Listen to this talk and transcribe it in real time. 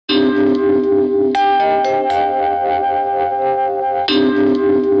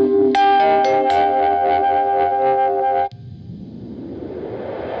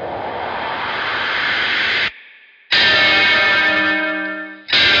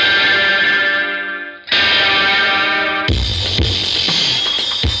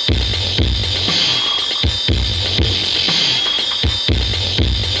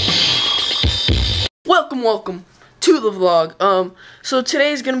welcome to the vlog. So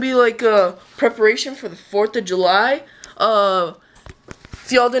today is gonna be like a preparation for the 4th of July.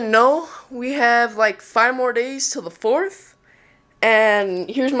 If y'all didn't know, we have like 5 more days till the 4th. And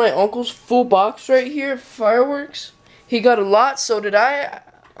here's my uncle's full box right here of fireworks. He got a lot, so did I.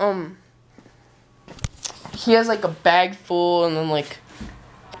 He has like a bag full, and then like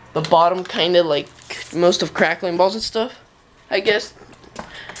the bottom kind of like most of crackling balls and stuff, I guess.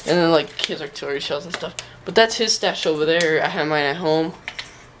 And then like his artillery shells and stuff. But that's his stash over there. I have mine at home.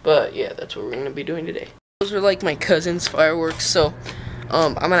 But yeah, that's what we're gonna be doing today. Those are like my cousin's fireworks, so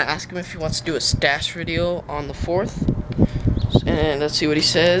I'm gonna ask him if he wants to do a stash video on the 4th. And let's see what he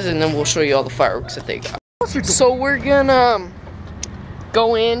says, and then we'll show you all the fireworks that they got. So we're gonna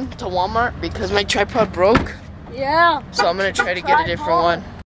go in to Walmart because my tripod broke. Yeah. So I'm gonna try to get a different one.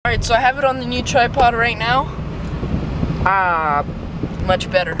 Alright, so I have it on the new tripod right now. Much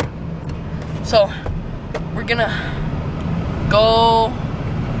better. So we're gonna go,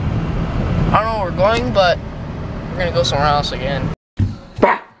 I don't know where we're going, but we're gonna go somewhere else again.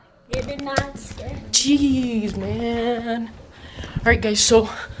 You did not scare me. Jeez, man. Alright guys, so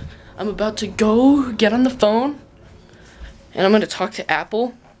I'm about to go get on the phone and I'm gonna talk to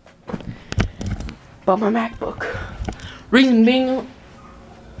Apple about my MacBook. Reason being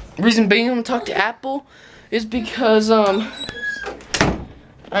I'm gonna talk to Apple is because I'm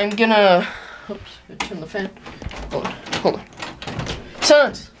gonna, oops, turn the fan. Hold on.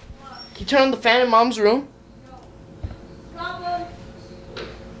 Sons, can you turn on the fan in Mom's room?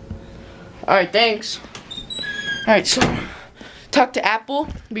 Alright, thanks. Alright, so talk to Apple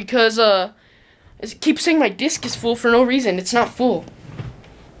because it keeps saying my disk is full for no reason. It's not full.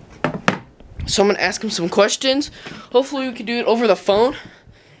 So I'm gonna ask him some questions. Hopefully we can do it over the phone.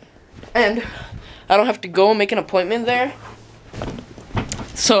 And I don't have to go and make an appointment there.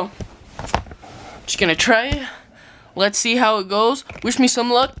 So just gonna try it. Let's see how it goes. Wish me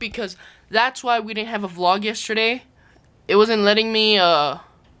some luck because that's why we didn't have a vlog yesterday. It wasn't letting me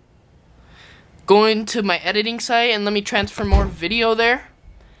go into my editing site and let me transfer more video there.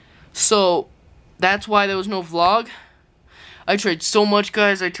 So that's why there was no vlog. I tried so much,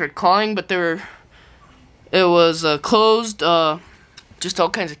 guys. I tried calling, but it was closed. Just all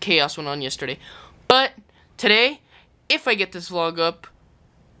kinds of chaos went on yesterday. But today, if I get this vlog up,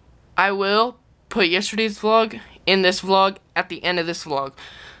 I will put yesterday's vlog in this vlog at the end of this vlog.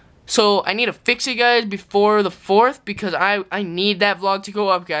 So I need to fix it, guys, before the 4th because I need that vlog to go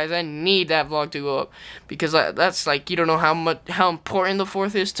up, guys. I need that vlog to go up because that's like, you don't know how important the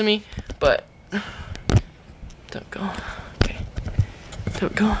 4th is to me. But don't go. Okay.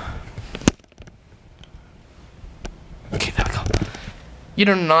 Don't go. Okay, there we go. You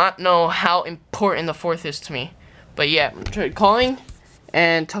do not know how important the 4th is to me. But yeah, I'm gonna try calling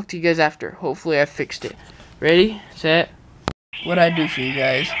and talk to you guys after. Hopefully I fixed it. Ready, set. What'd I do for you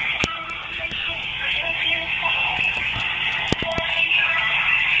guys?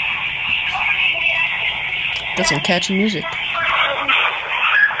 Got some catchy music.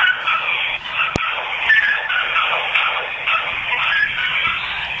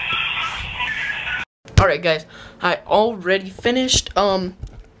 Alright guys, I already finished. I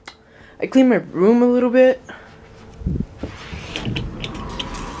cleaned my room a little bit.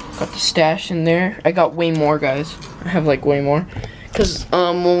 Got the stash in there. I got way more, guys. I have like way more. Cause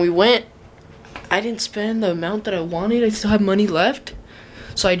when we went, I didn't spend the amount that I wanted. I still have money left.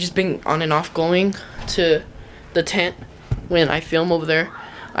 So I just been on and off going to the tent when I film over there.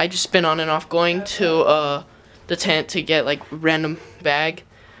 I just been on and off going to the tent to get like random bag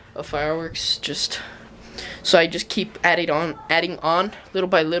of fireworks. So I just keep adding on little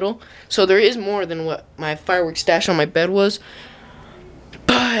by little. So there is more than what my fireworks stash on my bed was.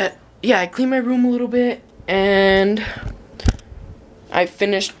 But yeah, I cleaned my room a little bit and I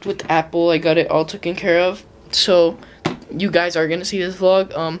finished with Apple. I got it all taken care of. So you guys are gonna see this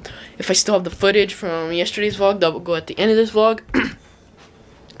vlog. If I still have the footage from yesterday's vlog, that will go at the end of this vlog.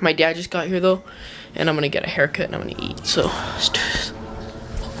 My dad just got here though, and I'm gonna get a haircut and I'm gonna eat. So let's do this.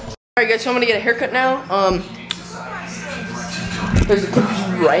 Alright guys, so I'm gonna get a haircut now. There's the clippers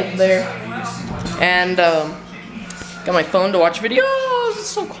right there. And got my phone to watch videos. It's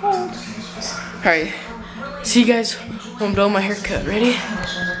so cold. Alright, see you guys when I'm done with my haircut. Ready?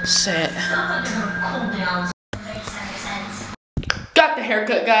 Set. Got the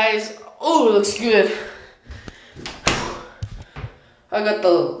haircut, guys. Oh, it looks good. I got the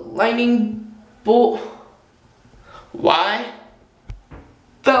lightning bolt. Why?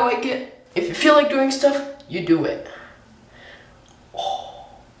 Felt like it. If you feel like doing stuff, you do it. Oh,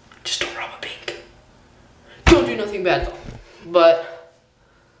 just don't rob a bank. Don't do nothing bad though. But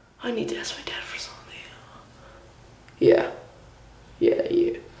I need to ask my dad for something. Yeah.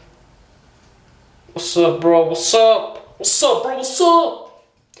 Yeah. What's up, bro? What's up? What's up, bro? What's up?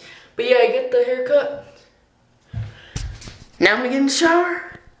 But yeah, I get the haircut. Now I'm gonna get in the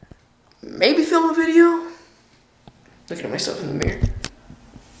shower. Maybe film a video. Looking at myself in the mirror.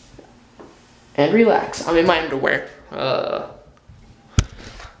 And relax. I'm in my underwear.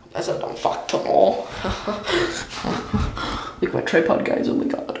 That's a dumb fuck tunnel. Look at my tripod, guys. Oh my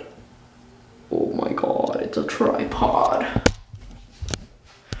god. Oh my god, it's a tripod.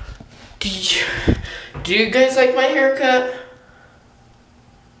 Do you guys like my haircut?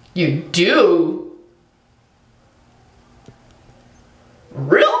 You do?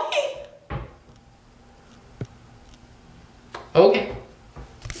 Really? Okay.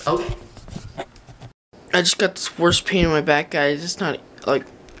 I just got this worst pain in my back, guys. It's not, like,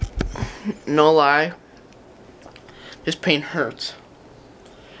 no lie. This pain hurts.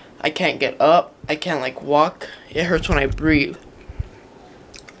 I can't get up. I can't, like, walk. It hurts when I breathe.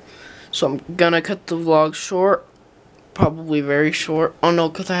 So I'm gonna cut the vlog short. Probably very short. Oh no,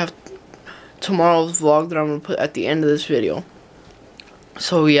 because I have tomorrow's vlog that I'm gonna put at the end of this video.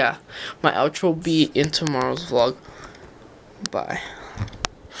 So yeah, my outro will be in tomorrow's vlog. Bye.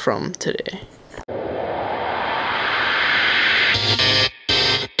 From today.